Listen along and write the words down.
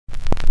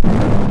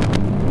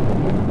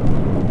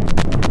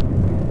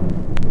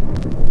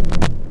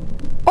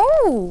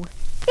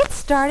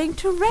starting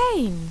to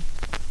rain.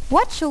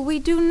 What shall we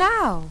do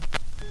now?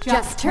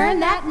 Just turn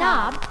that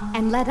knob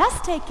and let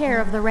us take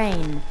care of the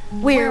rain.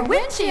 We're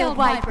windshield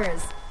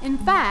wipers. In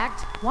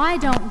fact, why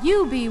don't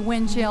you be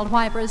windshield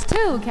wipers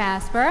too,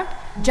 Casper?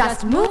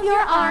 Just move your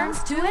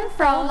arms to and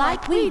fro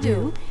like we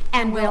do,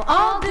 and we'll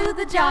all do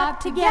the job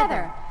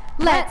together.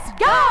 Let's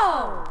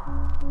go!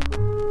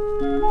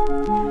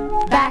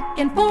 Back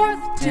and forth,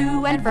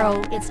 to and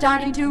fro, it's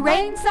starting to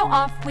rain, so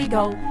off we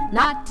go.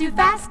 Not too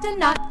fast and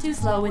not too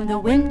slow in the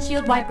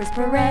windshield wipers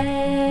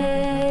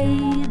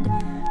parade.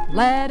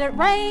 Let it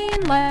rain,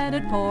 let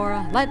it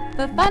pour, let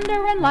the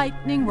thunder and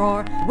lightning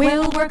roar.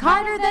 We'll work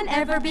harder than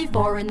ever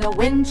before in the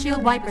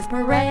windshield wipers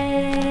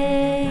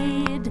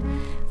parade.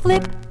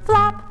 Flip,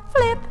 flop,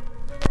 flip,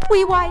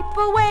 we wipe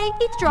away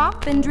each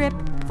drop and drip.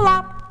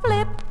 Flop,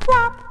 flip,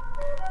 flop,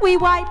 we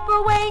wipe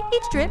away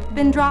each drip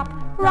and drop.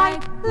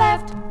 Right,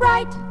 left,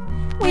 right,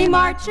 we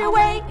march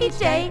away each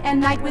day and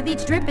night with each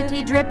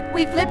drippity drip.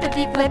 We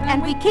flippity flip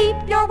and we keep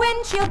your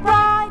windshield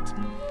bright.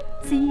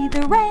 See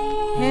the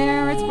rain,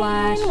 hear it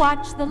splash,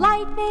 watch the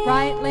lightning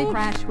brightly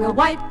crash. We'll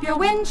wipe your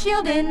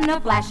windshield in a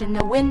flash in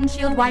the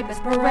windshield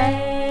wipers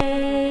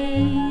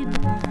parade.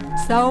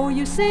 So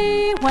you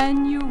see,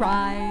 when you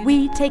ride,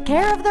 we take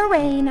care of the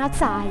rain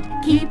outside,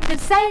 keep it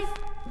safe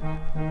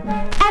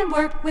and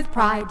work with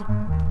pride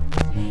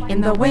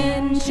in the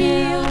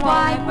windshield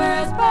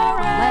wipers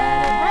parade.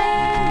 Let it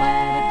rain,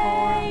 let it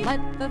pour,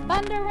 let the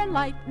thunder and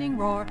lightning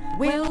roar.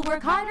 We'll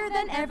work harder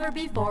than ever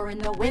before in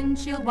the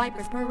windshield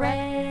wipers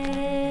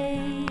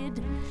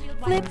parade.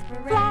 Flip,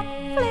 flop,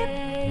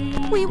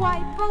 flip, we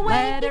wipe away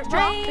let each it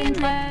drop rain,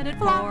 and let it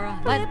pour,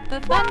 let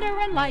the thunder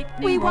and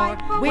lightning we roar.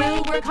 wipe away We'll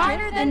each work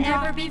harder drip than and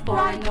ever drop. before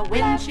Right, in the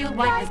windshield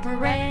wipers left,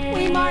 parade.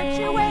 We march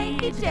away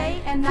each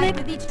day and night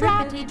with each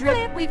drippity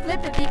drip. We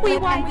flippity flip We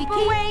and wipe we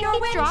away keep your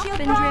each drop windshield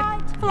and bright.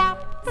 drip.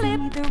 Flop,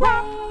 flip, the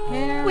flop.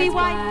 Hear We it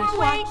wipe splash,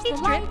 away watch each the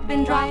drip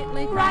and drop.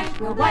 lightning Right, crash.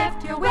 we'll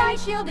wipe your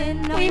windshield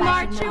in a We flash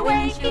march in the away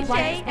windshield each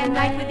wipers day and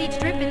night with each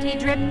drippity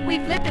drip. We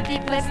flippity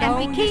flip So and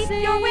we you keep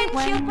see, your when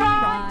windshield you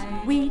bright. ride,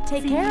 We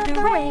take see care of the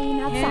the rain rain,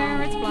 outside.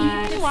 hear it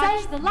splash, Keep it watch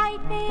safe the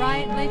lightning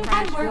brightly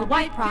crash. and we'll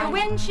wipe your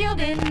windshield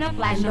in a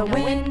flash in the in the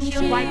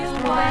windshield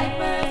wipers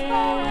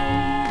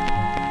parade.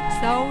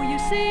 So you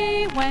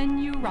see, when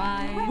you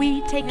ride,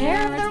 We take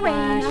care of the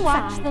rain splash, outside.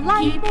 watch the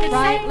lightning Keep it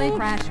brightly safe.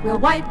 crash. We'll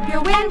wipe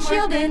your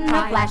windshield in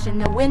a flash in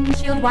the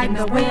windshield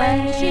wipers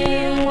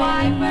windshield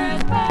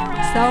wipers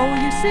parade. So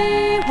you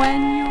see,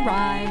 when you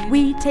ride,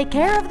 We take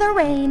care of the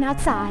rain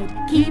outside,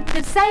 keep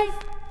it safe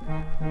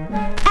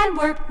and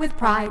work with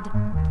pride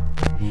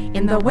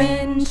in the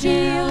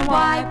windshield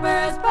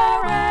wipers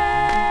parade.